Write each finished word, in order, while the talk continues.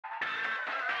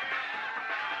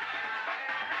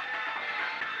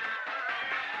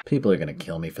People are gonna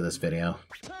kill me for this video.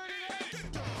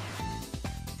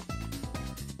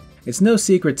 It's no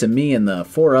secret to me and the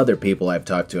 4 other people I've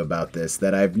talked to about this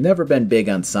that I've never been big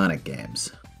on Sonic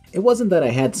games. It wasn't that I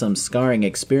had some scarring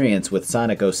experience with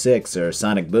Sonic 06 or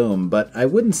Sonic Boom, but I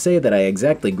wouldn't say that I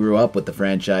exactly grew up with the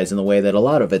franchise in the way that a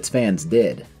lot of its fans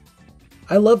did.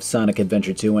 I loved Sonic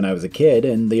Adventure 2 when I was a kid,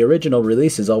 and the original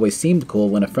releases always seemed cool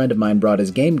when a friend of mine brought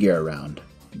his Game Gear around,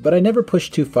 but I never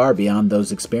pushed too far beyond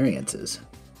those experiences.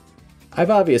 I've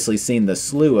obviously seen the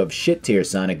slew of shit-tier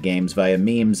Sonic games via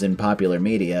memes and popular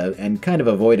media, and kind of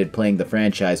avoided playing the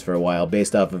franchise for a while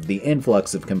based off of the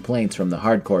influx of complaints from the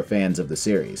hardcore fans of the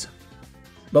series.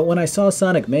 But when I saw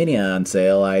Sonic Mania on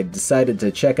sale, I decided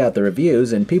to check out the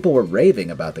reviews, and people were raving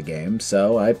about the game,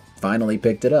 so I finally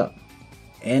picked it up.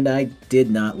 And I did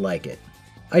not like it.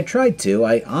 I tried to,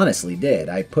 I honestly did.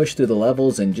 I pushed through the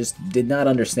levels and just did not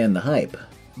understand the hype.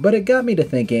 But it got me to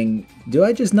thinking, do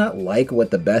I just not like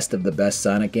what the best of the best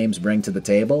Sonic games bring to the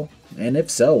table? And if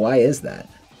so, why is that?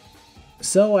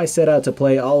 So I set out to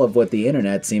play all of what the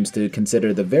internet seems to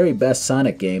consider the very best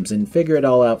Sonic games and figure it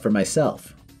all out for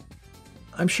myself.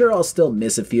 I'm sure I'll still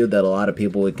miss a few that a lot of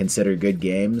people would consider good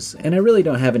games, and I really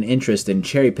don't have an interest in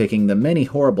cherry-picking the many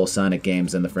horrible Sonic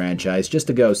games in the franchise just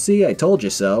to go, see, I told you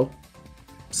so.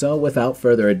 So without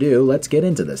further ado, let's get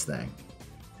into this thing.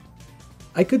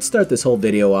 I could start this whole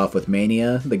video off with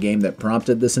Mania, the game that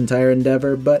prompted this entire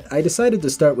endeavor, but I decided to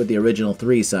start with the original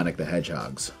 3 Sonic the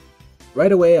Hedgehogs.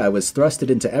 Right away, I was thrusted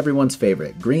into everyone's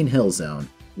favorite, Green Hill Zone,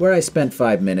 where I spent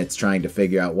 5 minutes trying to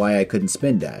figure out why I couldn't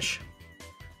spin dash.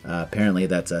 Apparently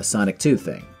that's a Sonic 2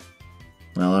 thing.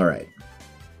 Well, alright.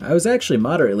 I was actually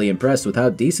moderately impressed with how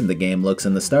decent the game looks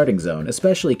in the starting zone,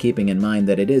 especially keeping in mind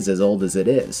that it is as old as it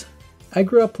is. I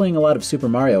grew up playing a lot of Super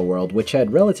Mario World, which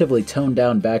had relatively toned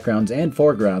down backgrounds and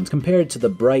foregrounds compared to the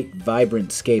bright,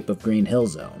 vibrant scape of Green Hill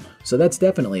Zone, so that's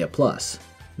definitely a plus.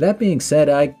 That being said,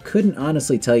 I couldn't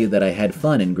honestly tell you that I had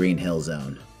fun in Green Hill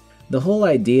Zone. The whole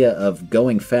idea of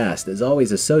going fast is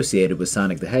always associated with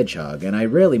Sonic the Hedgehog, and I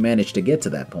rarely managed to get to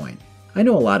that point. I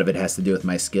know a lot of it has to do with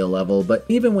my skill level, but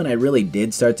even when I really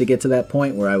did start to get to that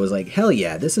point where I was like, hell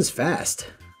yeah, this is fast,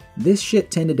 this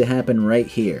shit tended to happen right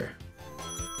here.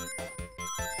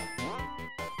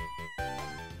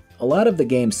 A lot of the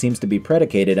game seems to be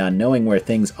predicated on knowing where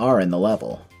things are in the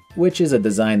level, which is a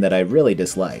design that I really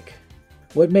dislike.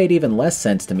 What made even less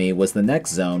sense to me was the next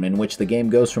zone, in which the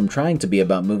game goes from trying to be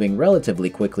about moving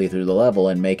relatively quickly through the level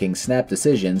and making snap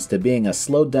decisions to being a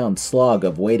slowed down slog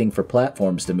of waiting for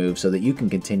platforms to move so that you can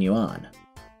continue on.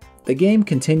 The game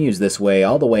continues this way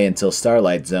all the way until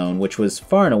Starlight Zone, which was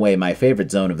far and away my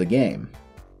favorite zone of the game.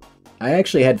 I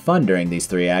actually had fun during these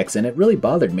 3 acts, and it really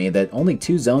bothered me that only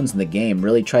 2 zones in the game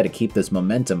really try to keep this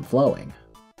momentum flowing.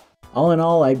 All in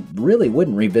all, I really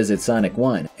wouldn't revisit Sonic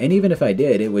 1, and even if I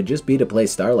did, it would just be to play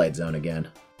Starlight Zone again.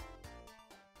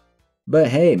 But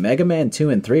hey, Mega Man 2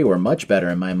 and 3 were much better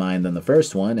in my mind than the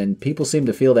first one, and people seem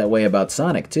to feel that way about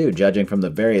Sonic too, judging from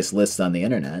the various lists on the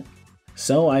internet.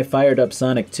 So I fired up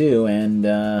Sonic 2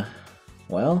 and,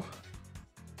 well,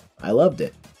 I loved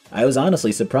it. I was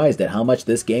honestly surprised at how much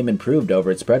this game improved over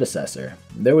its predecessor.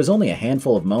 There was only a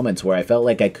handful of moments where I felt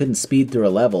like I couldn't speed through a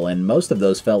level, and most of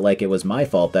those felt like it was my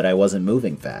fault that I wasn't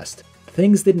moving fast.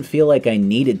 Things didn't feel like I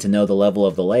needed to know the level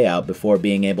of the layout before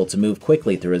being able to move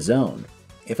quickly through a zone.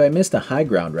 If I missed a high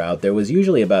ground route, there was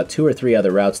usually about 2 or 3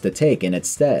 other routes to take in its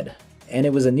stead, and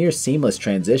it was a near seamless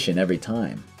transition every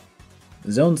time.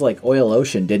 Zones like Oil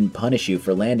Ocean didn't punish you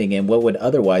for landing in what would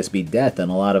otherwise be death in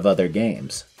a lot of other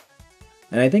games.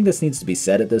 And I think this needs to be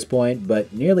said at this point,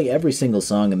 but nearly every single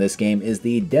song in this game is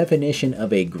the definition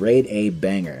of a grade A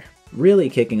banger, really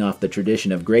kicking off the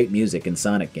tradition of great music in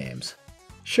Sonic games.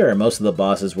 Sure, most of the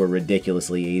bosses were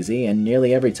ridiculously easy, and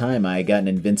nearly every time I got an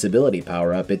invincibility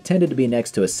power-up, it tended to be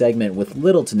next to a segment with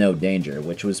little to no danger,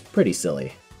 which was pretty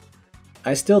silly.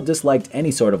 I still disliked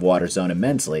any sort of water zone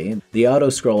immensely. The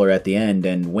auto-scroller at the end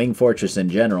and Wing Fortress in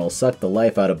general sucked the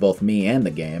life out of both me and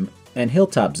the game, and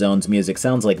Hilltop Zone's music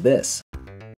sounds like this.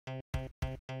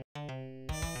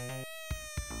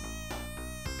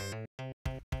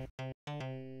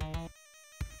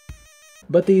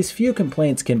 But these few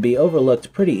complaints can be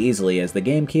overlooked pretty easily as the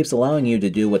game keeps allowing you to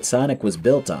do what Sonic was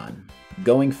built on,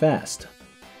 going fast.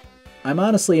 I'm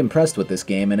honestly impressed with this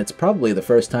game, and it's probably the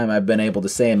first time I've been able to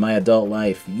say in my adult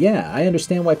life, yeah, I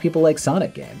understand why people like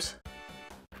Sonic games.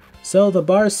 So the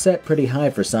bar's set pretty high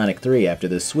for Sonic 3 after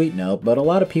this sweet note, but a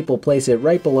lot of people place it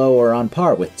right below or on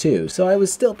par with 2, so I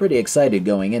was still pretty excited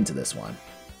going into this one.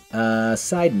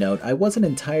 Side note, I wasn't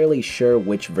entirely sure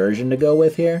which version to go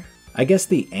with here. I guess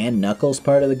the and Knuckles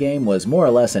part of the game was more or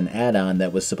less an add-on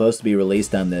that was supposed to be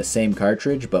released on the same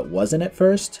cartridge but wasn't at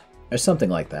first, or something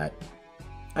like that.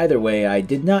 Either way, I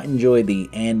did not enjoy the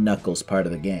and Knuckles part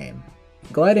of the game.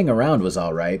 Gliding around was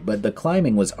alright, but the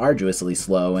climbing was arduously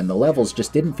slow and the levels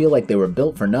just didn't feel like they were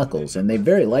built for Knuckles, and they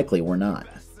very likely were not.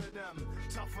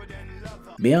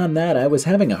 Beyond that, I was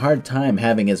having a hard time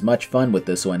having as much fun with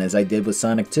this one as I did with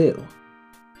Sonic 2.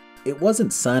 It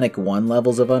wasn't Sonic 1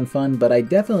 levels of unfun, but I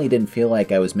definitely didn't feel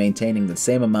like I was maintaining the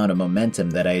same amount of momentum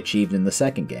that I achieved in the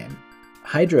second game.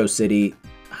 Hydrocity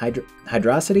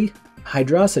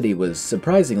was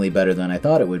surprisingly better than I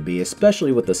thought it would be,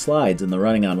 especially with the slides and the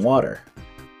running on water.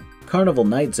 Carnival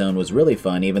Night Zone was really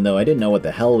fun, even though I didn't know what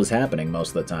the hell was happening most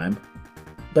of the time.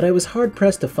 But I was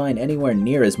hard-pressed to find anywhere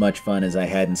near as much fun as I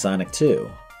had in Sonic 2.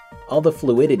 All the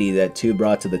fluidity that 2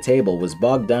 brought to the table was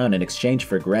bogged down in exchange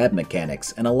for grab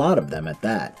mechanics, and a lot of them at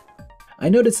that. I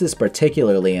noticed this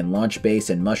particularly in Launch Base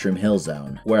and Mushroom Hill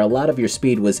Zone, where a lot of your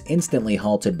speed was instantly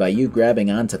halted by you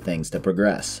grabbing onto things to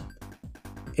progress.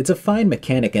 It's a fine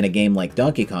mechanic in a game like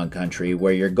Donkey Kong Country,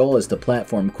 where your goal is to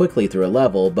platform quickly through a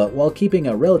level, but while keeping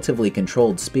a relatively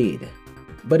controlled speed.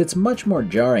 But it's much more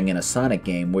jarring in a Sonic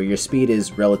game where your speed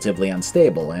is relatively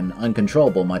unstable and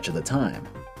uncontrollable much of the time.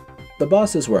 The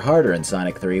bosses were harder in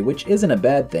Sonic 3, which isn't a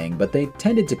bad thing, but they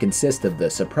tended to consist of the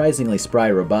surprisingly spry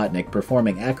Robotnik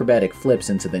performing acrobatic flips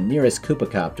into the nearest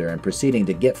Koopacopter and proceeding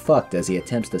to get fucked as he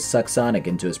attempts to suck Sonic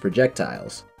into his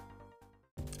projectiles.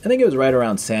 I think it was right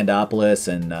around Sandopolis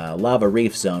and Lava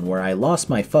Reef Zone where I lost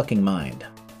my fucking mind.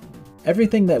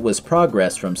 Everything that was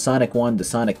progress from Sonic 1 to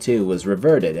Sonic 2 was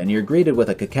reverted, and you're greeted with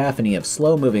a cacophony of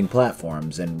slow-moving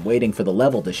platforms and waiting for the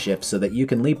level to shift so that you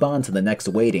can leap on to the next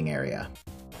waiting area.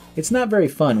 It's not very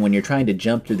fun when you're trying to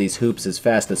jump through these hoops as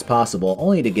fast as possible,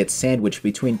 only to get sandwiched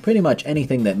between pretty much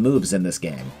anything that moves in this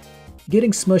game.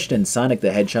 Getting smushed in Sonic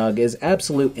the Hedgehog is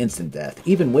absolute instant death,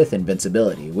 even with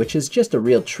invincibility, which is just a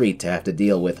real treat to have to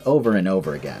deal with over and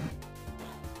over again.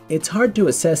 It's hard to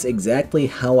assess exactly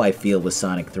how I feel with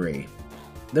Sonic 3.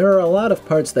 There are a lot of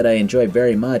parts that I enjoy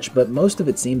very much, but most of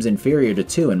it seems inferior to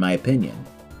 2 in my opinion.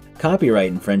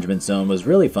 Copyright Infringement Zone was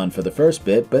really fun for the first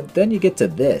bit, but then you get to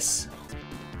this.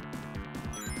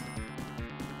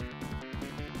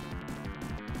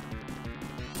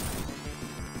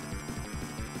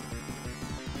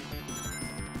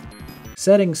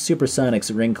 Setting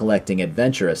Supersonic's ring-collecting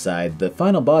adventure aside, the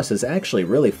final boss is actually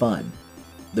really fun.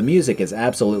 The music is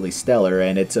absolutely stellar,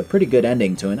 and it's a pretty good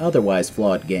ending to an otherwise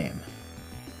flawed game.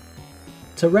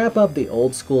 To wrap up the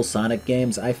old-school Sonic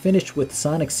games, I finished with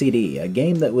Sonic CD, a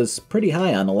game that was pretty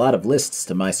high on a lot of lists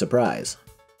to my surprise.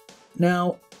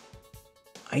 Now,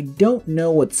 I don't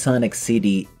know what Sonic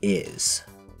CD is.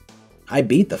 I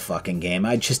beat the fucking game,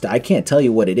 I can't tell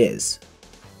you what it is.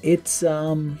 It's,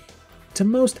 to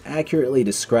most accurately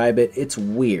describe it, it's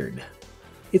weird.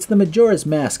 It's the Majora's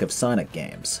Mask of Sonic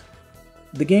games.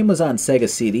 The game was on Sega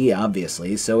CD,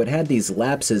 obviously, so it had these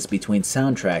lapses between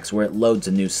soundtracks where it loads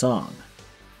a new song.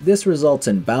 This results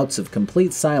in bouts of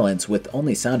complete silence with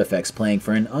only sound effects playing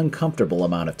for an uncomfortable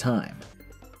amount of time.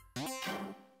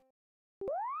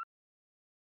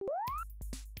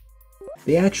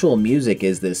 The actual music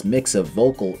is this mix of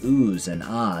vocal oohs and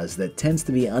ahs that tends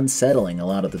to be unsettling a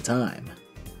lot of the time.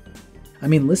 I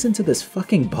mean, listen to this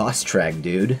fucking boss track,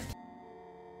 dude.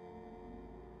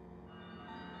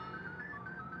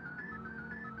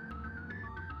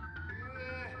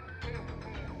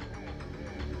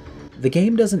 The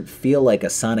game doesn't feel like a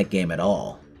Sonic game at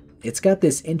all. It's got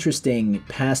this interesting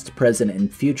past, present,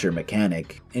 and future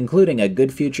mechanic, including a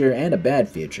good future and a bad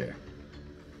future.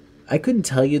 I couldn't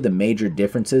tell you the major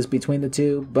differences between the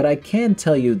two, but I can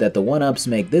tell you that the 1-ups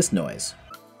make this noise.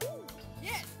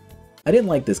 I didn't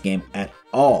like this game at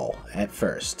all at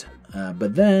first,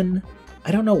 but then,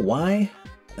 I don't know why,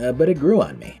 but it grew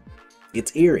on me.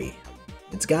 It's eerie.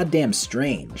 It's goddamn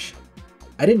strange.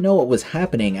 I didn't know what was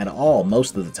happening at all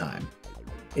most of the time.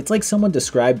 It's like someone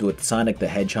described what Sonic the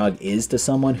Hedgehog is to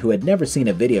someone who had never seen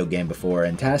a video game before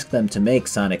and tasked them to make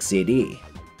Sonic CD.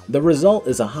 The result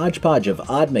is a hodgepodge of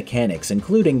odd mechanics,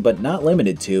 including but not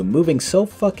limited to moving so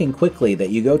fucking quickly that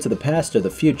you go to the past or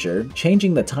the future,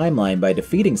 changing the timeline by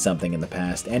defeating something in the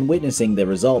past and witnessing the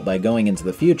result by going into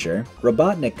the future,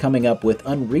 Robotnik coming up with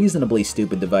unreasonably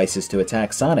stupid devices to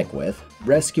attack Sonic with,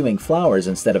 rescuing flowers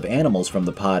instead of animals from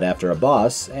the pod after a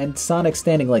boss, and Sonic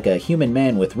standing like a human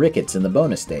man with rickets in the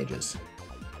bonus stages.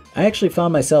 I actually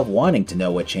found myself wanting to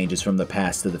know what changes from the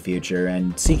past to the future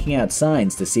and seeking out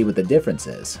signs to see what the difference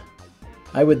is.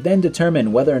 I would then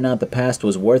determine whether or not the past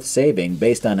was worth saving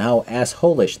based on how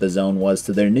assholish the zone was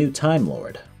to their new Time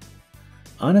Lord.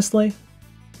 Honestly,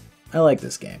 I like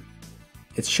this game.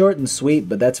 It's short and sweet,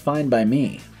 but that's fine by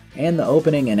me. And the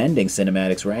opening and ending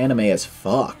cinematics were anime as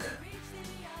fuck.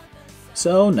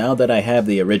 So, now that I have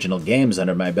the original games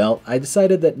under my belt, I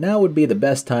decided that now would be the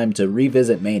best time to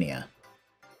revisit Mania.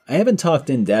 I haven't talked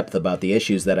in depth about the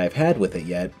issues that I've had with it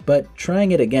yet, but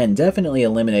trying it again definitely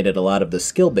eliminated a lot of the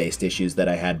skill-based issues that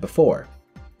I had before.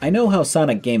 I know how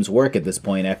Sonic games work at this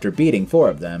point after beating 4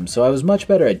 of them, so I was much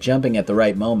better at jumping at the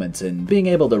right moments and being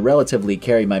able to relatively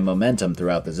carry my momentum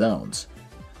throughout the zones.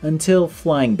 Until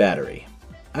Flying Battery.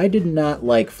 I did not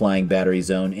like Flying Battery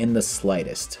Zone in the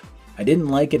slightest. I didn't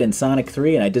like it in Sonic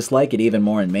 3 and I dislike it even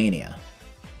more in Mania.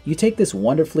 You take this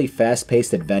wonderfully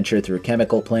fast-paced adventure through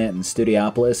Chemical Plant and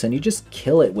Studiopolis and you just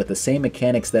kill it with the same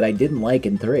mechanics that I didn't like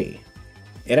in 3.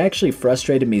 It actually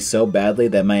frustrated me so badly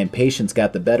that my impatience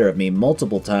got the better of me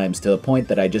multiple times to a point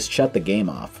that I just shut the game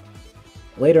off.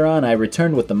 Later on, I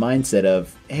returned with the mindset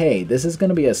of, hey, this is going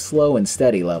to be a slow and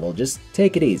steady level, just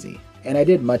take it easy, and I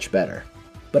did much better.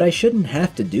 But I shouldn't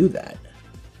have to do that.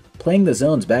 Playing the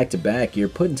zones back to back, you're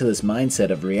put into this mindset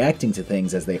of reacting to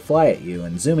things as they fly at you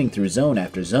and zooming through zone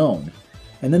after zone,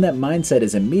 and then that mindset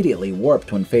is immediately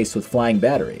warped when faced with Flying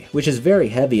Battery, which is very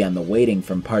heavy on the waiting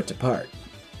from part to part.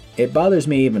 It bothers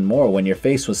me even more when you're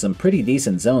faced with some pretty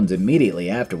decent zones immediately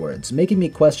afterwards, making me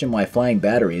question why Flying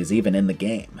Battery is even in the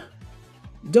game.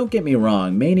 Don't get me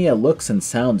wrong, Mania looks and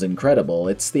sounds incredible.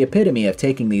 It's the epitome of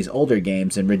taking these older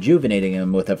games and rejuvenating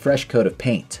them with a fresh coat of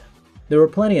paint. There were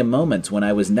plenty of moments when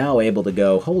I was now able to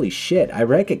go, holy shit, I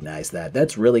recognize that,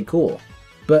 that's really cool.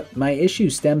 But my issue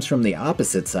stems from the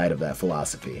opposite side of that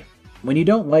philosophy. When you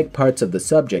don't like parts of the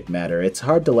subject matter, it's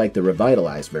hard to like the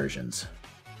revitalized versions.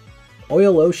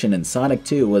 Oil Ocean in Sonic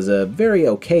 2 was a very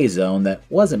okay zone that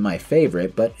wasn't my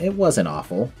favorite, but it wasn't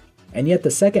awful. And yet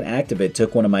the second act of it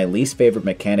took one of my least favorite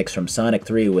mechanics from Sonic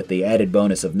 3 with the added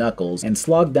bonus of Knuckles and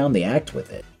slogged down the act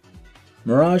with it.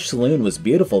 Mirage Saloon was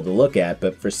beautiful to look at,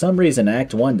 but for some reason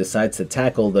Act 1 decides to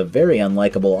tackle the very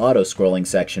unlikable auto-scrolling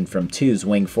section from 2's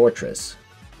Wing Fortress.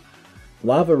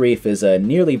 Lava Reef is a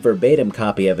nearly verbatim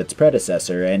copy of its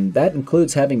predecessor, and that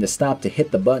includes having to stop to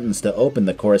hit the buttons to open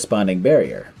the corresponding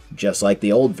barrier, just like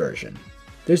the old version.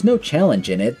 There's no challenge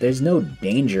in it, there's no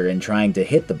danger in trying to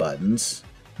hit the buttons.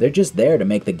 They're just there to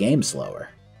make the game slower.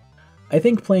 I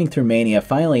think playing through Mania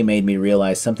finally made me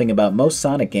realize something about most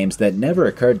Sonic games that never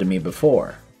occurred to me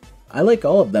before. I like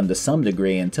all of them to some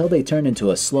degree until they turn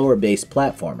into a slower-based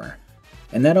platformer,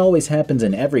 and that always happens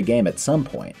in every game at some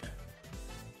point.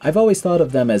 I've always thought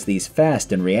of them as these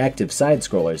fast and reactive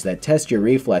side-scrollers that test your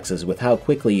reflexes with how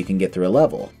quickly you can get through a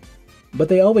level. But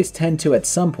they always tend to at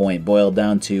some point boil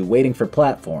down to waiting for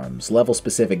platforms,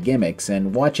 level-specific gimmicks,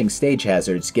 and watching stage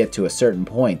hazards get to a certain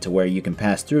point to where you can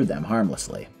pass through them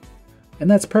harmlessly. And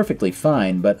that's perfectly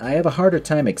fine, but I have a harder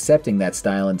time accepting that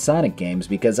style in Sonic games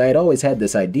because I had always had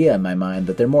this idea in my mind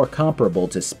that they're more comparable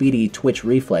to speedy twitch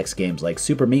reflex games like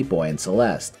Super Meat Boy and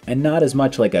Celeste, and not as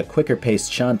much like a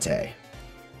quicker-paced Shantae.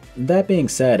 That being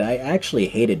said, I actually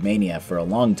hated Mania for a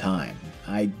long time.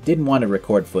 I didn't want to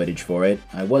record footage for it,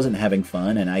 I wasn't having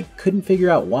fun, and I couldn't figure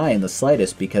out why in the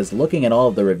slightest because looking at all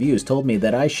of the reviews told me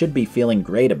that I should be feeling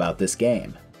great about this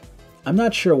game. I'm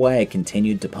not sure why I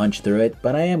continued to punch through it,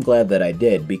 but I am glad that I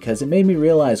did because it made me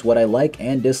realize what I like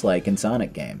and dislike in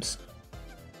Sonic games.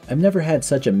 I've never had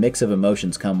such a mix of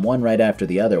emotions come one right after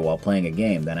the other while playing a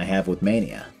game than I have with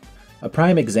Mania. A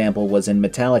prime example was in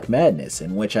Metallic Madness,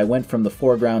 in which I went from the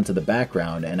foreground to the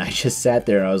background and I just sat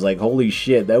there and I was like, holy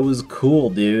shit, that was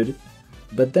cool, dude.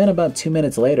 But then about 2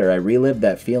 minutes later, I relived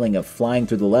that feeling of flying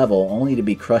through the level only to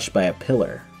be crushed by a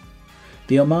pillar.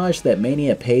 The homage that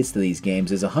Mania pays to these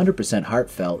games is 100%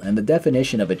 heartfelt and the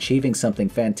definition of achieving something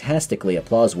fantastically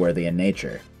applause-worthy in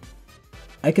nature.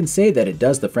 I can say that it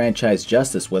does the franchise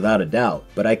justice without a doubt,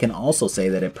 but I can also say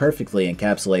that it perfectly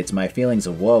encapsulates my feelings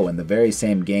of woe in the very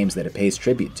same games that it pays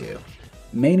tribute to.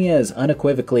 Mania is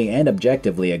unequivocally and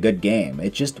objectively a good game,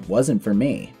 it just wasn't for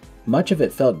me. Much of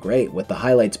it felt great, with the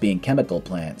highlights being Chemical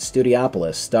Plant,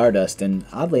 Studiopolis, Stardust, and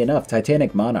oddly enough,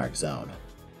 Titanic Monarch Zone.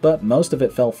 But most of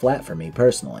it fell flat for me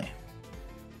personally.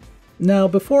 Now,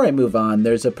 before I move on,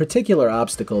 there's a particular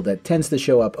obstacle that tends to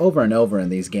show up over and over in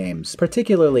these games,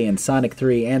 particularly in Sonic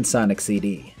 3 and Sonic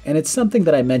CD, and it's something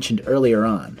that I mentioned earlier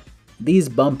on. These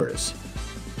bumpers.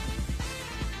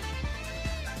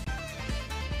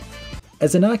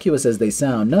 As innocuous as they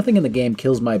sound, nothing in the game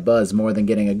kills my buzz more than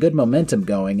getting a good momentum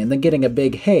going and then getting a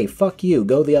big, hey, fuck you,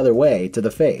 go the other way, to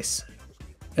the face.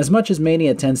 As much as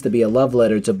Mania tends to be a love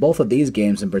letter to both of these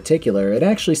games in particular, it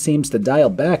actually seems to dial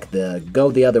back the go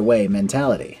the other way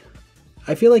mentality.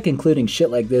 I feel like including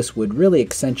shit like this would really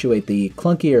accentuate the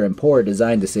clunkier and poorer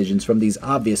design decisions from these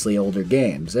obviously older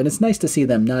games, and it's nice to see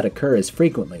them not occur as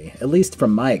frequently, at least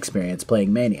from my experience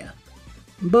playing Mania.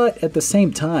 But at the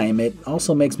same time, it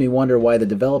also makes me wonder why the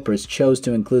developers chose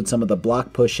to include some of the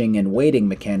block pushing and waiting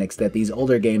mechanics that these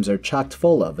older games are chocked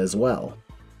full of as well.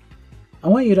 I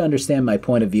want you to understand my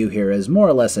point of view here as more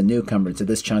or less a newcomer to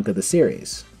this chunk of the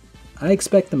series. I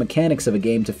expect the mechanics of a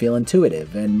game to feel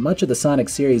intuitive, and much of the Sonic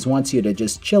series wants you to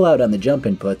just chill out on the jump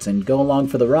inputs and go along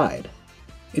for the ride.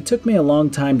 It took me a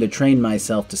long time to train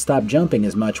myself to stop jumping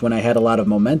as much when I had a lot of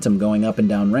momentum going up and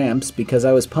down ramps because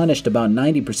I was punished about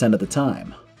 90% of the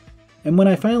time. And when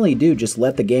I finally do just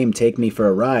let the game take me for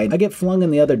a ride, I get flung in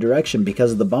the other direction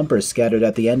because of the bumpers scattered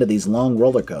at the end of these long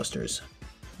roller coasters.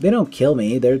 They don't kill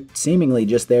me, they're seemingly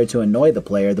just there to annoy the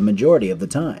player the majority of the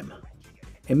time.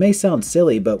 It may sound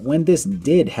silly, but when this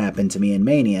did happen to me in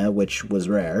Mania, which was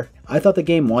rare, I thought the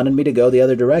game wanted me to go the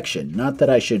other direction, not that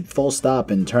I should full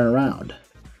stop and turn around.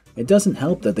 It doesn't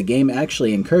help that the game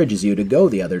actually encourages you to go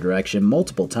the other direction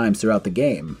multiple times throughout the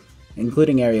game,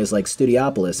 including areas like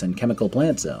Studiopolis and Chemical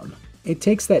Plant Zone. It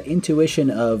takes that intuition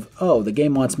of, oh, the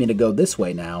game wants me to go this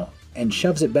way now, and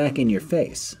shoves it back in your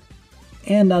face.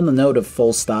 And on the note of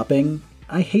full stopping,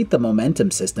 I hate the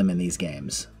momentum system in these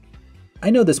games. I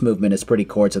know this movement is pretty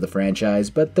core to the franchise,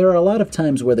 but there are a lot of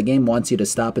times where the game wants you to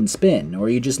stop and spin, or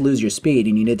you just lose your speed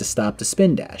and you need to stop to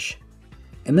spin dash.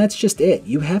 And that's just it,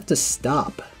 you have to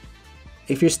stop.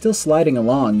 If you're still sliding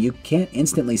along, you can't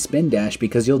instantly spin dash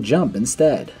because you'll jump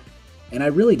instead. And I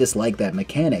really dislike that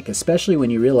mechanic, especially when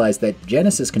you realize that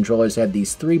Genesis controllers had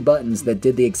these 3 buttons that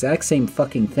did the exact same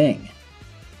fucking thing.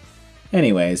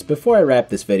 Anyways, before I wrap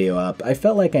this video up, I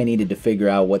felt like I needed to figure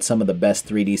out what some of the best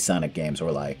 3D Sonic games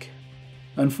were like.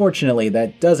 Unfortunately,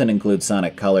 that doesn't include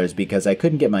Sonic Colors because I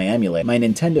couldn't get my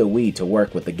Nintendo Wii to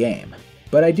work with the game.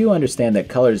 But I do understand that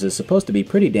Colors is supposed to be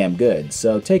pretty damn good,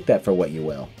 so take that for what you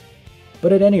will.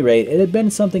 But at any rate, it had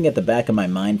been something at the back of my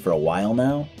mind for a while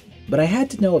now, but I had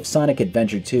to know if Sonic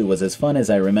Adventure 2 was as fun as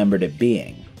I remembered it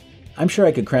being. I'm sure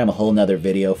I could cram a whole nother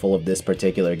video full of this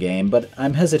particular game, but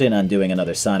I'm hesitant on doing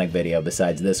another Sonic video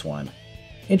besides this one.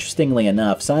 Interestingly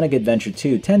enough, Sonic Adventure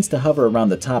 2 tends to hover around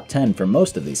the top 10 for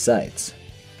most of these sites.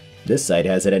 This site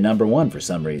has it at number 1 for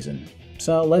some reason,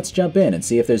 so let's jump in and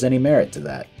see if there's any merit to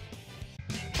that.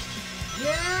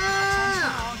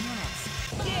 Yeah!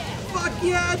 Fuck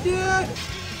yeah, dude!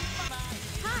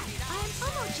 Hi, I'm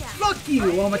Omocha. Fuck you,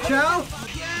 Omocha!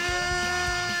 Yeah!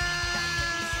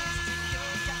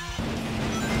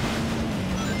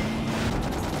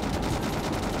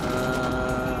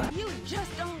 You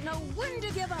just don't know when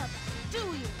to give up, do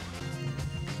you?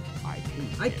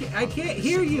 I can't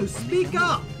hear you! Speak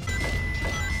up!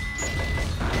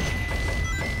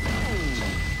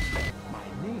 My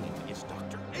name is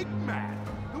Dr. Eggman,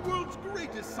 the world's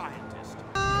greatest scientist.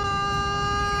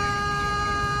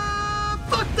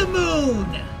 Fuck the moon!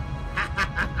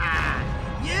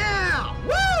 Yeah!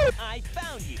 Woo! I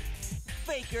found you,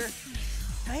 Faker.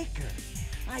 Faker?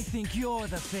 I think you're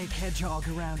the fake hedgehog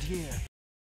around here.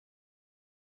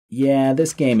 Yeah,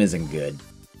 this game isn't good.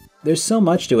 There's so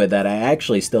much to it that I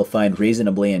actually still find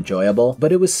reasonably enjoyable,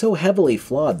 but it was so heavily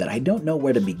flawed that I don't know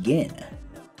where to begin.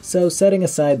 So setting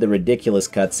aside the ridiculous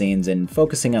cutscenes and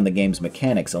focusing on the game's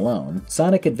mechanics alone,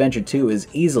 Sonic Adventure 2 is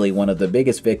easily one of the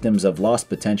biggest victims of lost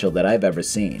potential that I've ever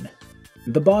seen.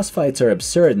 The boss fights are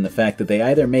absurd in the fact that they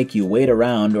either make you wait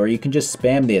around or you can just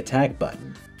spam the attack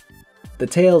button. The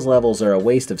Tails levels are a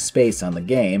waste of space on the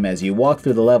game as you walk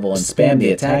through the level and spam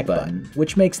the attack button,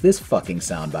 which makes this fucking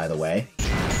sound, by the way.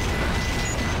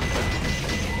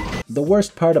 The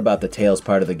worst part about the Tails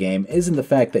part of the game isn't the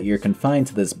fact that you're confined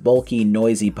to this bulky,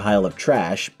 noisy pile of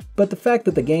trash, but the fact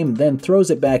that the game then throws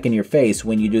it back in your face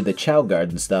when you do the Chow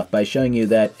Garden stuff by showing you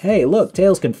that, hey look,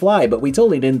 Tails can fly, but we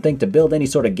totally didn't think to build any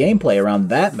sort of gameplay around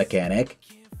that mechanic.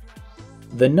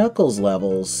 The Knuckles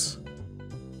levels...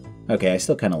 okay, I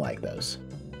still kinda like those.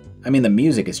 I mean, the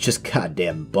music is just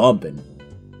goddamn bumping.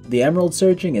 The Emerald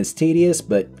searching is tedious,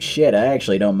 but shit, I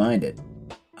actually don't mind it.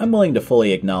 I'm willing to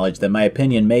fully acknowledge that my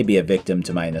opinion may be a victim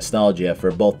to my nostalgia for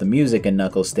both the music in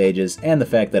Knuckles stages and the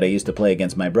fact that I used to play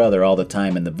against my brother all the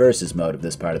time in the versus mode of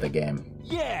this part of the game.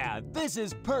 Yeah, this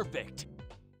is perfect.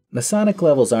 The Sonic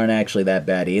levels aren't actually that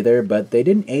bad either, but they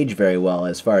didn't age very well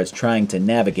as far as trying to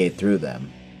navigate through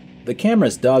them. The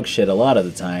camera's dog shit a lot of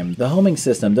the time, the homing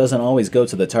system doesn't always go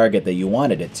to the target that you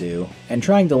wanted it to, and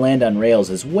trying to land on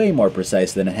rails is way more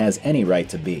precise than it has any right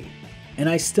to be. And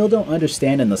I still don't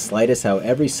understand in the slightest how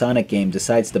every Sonic game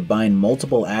decides to bind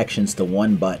multiple actions to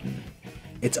one button.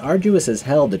 It's arduous as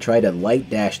hell to try to light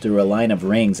dash through a line of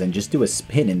rings and just do a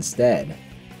spin instead.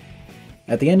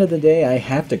 At the end of the day, I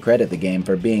have to credit the game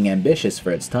for being ambitious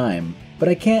for its time, but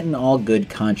I can't in all good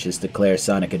conscience declare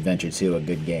Sonic Adventure 2 a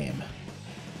good game.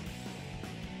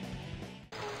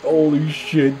 Holy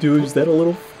shit, dude, is that a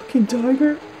little fucking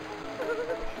tiger?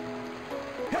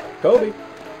 Kobe!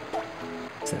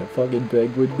 Is that a fucking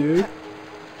penguin, dude?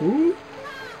 Ooh.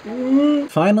 Ooh.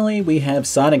 Finally, we have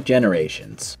Sonic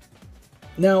Generations.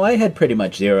 Now, I had pretty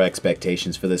much zero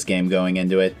expectations for this game going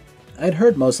into it. I'd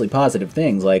heard mostly positive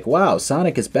things like, wow,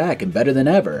 Sonic is back and better than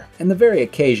ever, and the very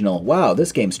occasional, wow,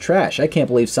 this game's trash, I can't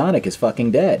believe Sonic is fucking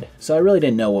dead, so I really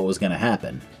didn't know what was gonna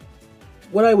happen.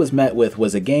 What I was met with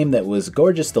was a game that was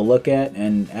gorgeous to look at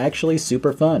and actually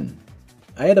super fun.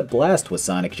 I had a blast with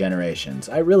Sonic Generations,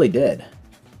 I really did.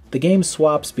 The game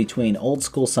swaps between old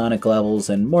school Sonic levels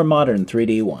and more modern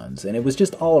 3D ones, and it was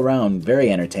just all around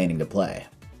very entertaining to play.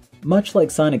 Much like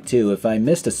Sonic 2, if I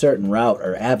missed a certain route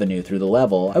or avenue through the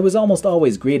level, I was almost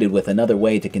always greeted with another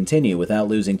way to continue without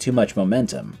losing too much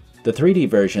momentum. The 3D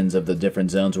versions of the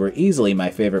different zones were easily my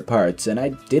favorite parts, and I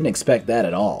didn't expect that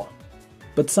at all.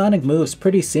 But Sonic moves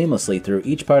pretty seamlessly through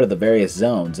each part of the various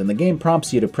zones, and the game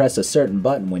prompts you to press a certain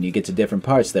button when you get to different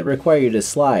parts that require you to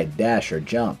slide, dash, or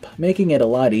jump, making it a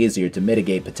lot easier to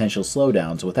mitigate potential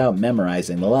slowdowns without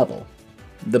memorizing the level.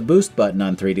 The boost button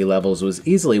on 3D levels was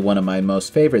easily one of my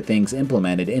most favorite things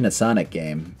implemented in a Sonic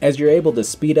game, as you're able to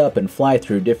speed up and fly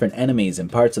through different enemies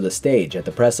and parts of the stage at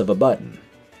the press of a button.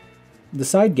 The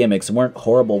side gimmicks weren't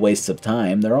horrible wastes of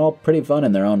time, they're all pretty fun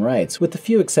in their own rights, with a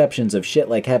few exceptions of shit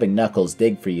like having Knuckles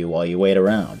dig for you while you wait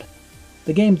around.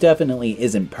 The game definitely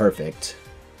isn't perfect.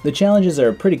 The challenges are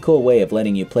a pretty cool way of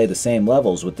letting you play the same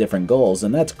levels with different goals,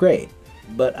 and that's great.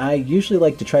 But I usually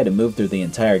like to try to move through the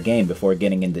entire game before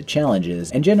getting into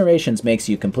challenges, and Generations makes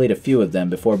you complete a few of them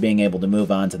before being able to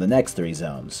move on to the next 3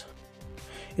 zones.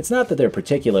 It's not that they're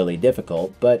particularly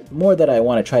difficult, but more that I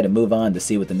want to try to move on to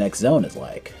see what the next zone is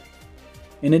like.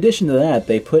 In addition to that,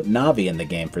 they put Navi in the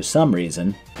game for some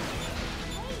reason.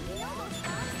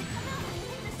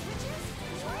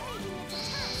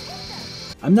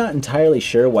 I'm not entirely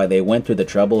sure why they went through the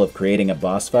trouble of creating a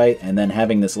boss fight and then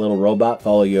having this little robot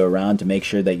follow you around to make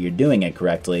sure that you're doing it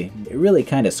correctly. It really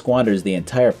kind of squanders the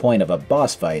entire point of a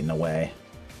boss fight in a way.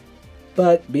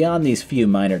 But beyond these few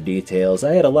minor details,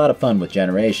 I had a lot of fun with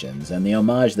Generations and the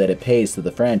homage that it pays to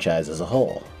the franchise as a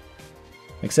whole.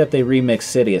 Except they remixed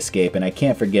City Escape and I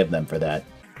can't forgive them for that.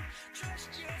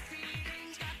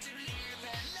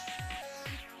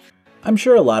 I'm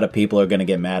sure a lot of people are going to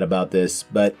get mad about this,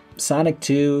 but Sonic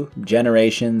 2,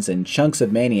 Generations, and chunks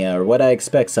of Mania are what I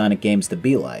expect Sonic games to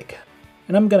be like.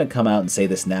 And I'm going to come out and say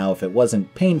this now if it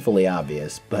wasn't painfully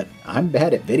obvious, but I'm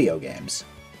bad at video games.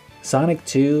 Sonic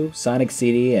 2, Sonic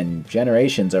CD, and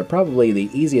Generations are probably the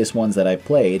easiest ones that I've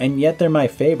played, and yet they're my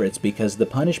favorites because the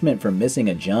punishment for missing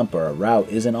a jump or a route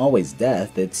isn't always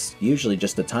death, it's usually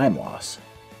just a time loss.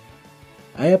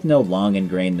 I have no long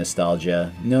ingrained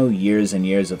nostalgia, no years and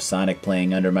years of Sonic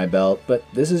playing under my belt, but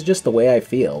this is just the way I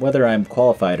feel, whether I'm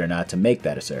qualified or not to make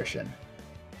that assertion.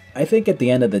 I think at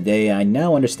the end of the day, I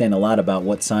now understand a lot about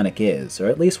what Sonic is, or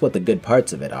at least what the good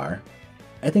parts of it are.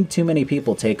 I think too many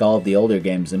people take all of the older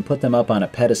games and put them up on a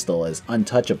pedestal as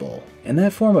untouchable, and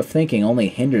that form of thinking only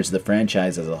hinders the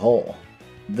franchise as a whole.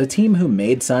 The team who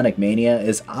made Sonic Mania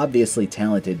is obviously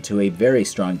talented to a very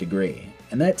strong degree.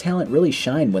 And that talent really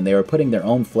shined when they were putting their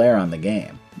own flair on the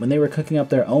game, when they were cooking up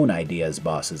their own ideas,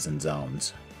 bosses, and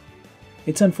zones.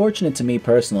 It's unfortunate to me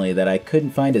personally that I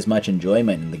couldn't find as much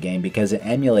enjoyment in the game because it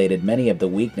emulated many of the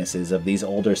weaknesses of these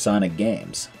older Sonic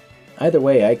games. Either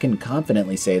way, I can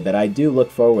confidently say that I do look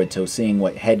forward to seeing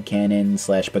what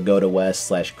Headcanon / Pagoda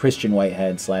West / Christian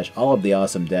Whitehead / all of the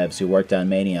awesome devs who worked on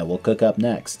Mania will cook up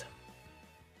next.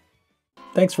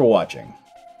 Thanks for watching.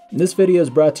 This video is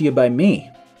brought to you by me,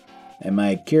 and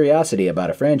my curiosity about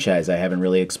a franchise I haven't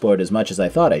really explored as much as I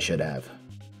thought I should have.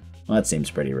 Well, that seems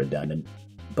pretty redundant.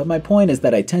 But my point is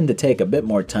that I tend to take a bit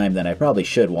more time than I probably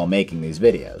should while making these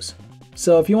videos.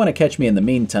 So if you want to catch me in the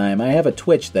meantime, I have a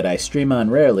Twitch that I stream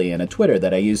on rarely and a Twitter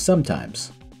that I use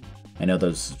sometimes. I know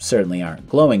those certainly aren't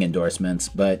glowing endorsements,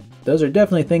 but those are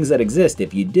definitely things that exist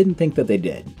if you didn't think that they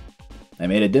did. I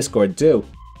made a Discord too.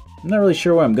 I'm not really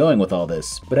sure where I'm going with all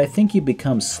this, but I think you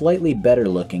become slightly better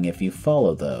looking if you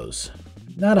follow those.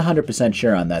 Not 100%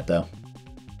 sure on that though.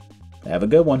 Have a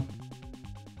good one.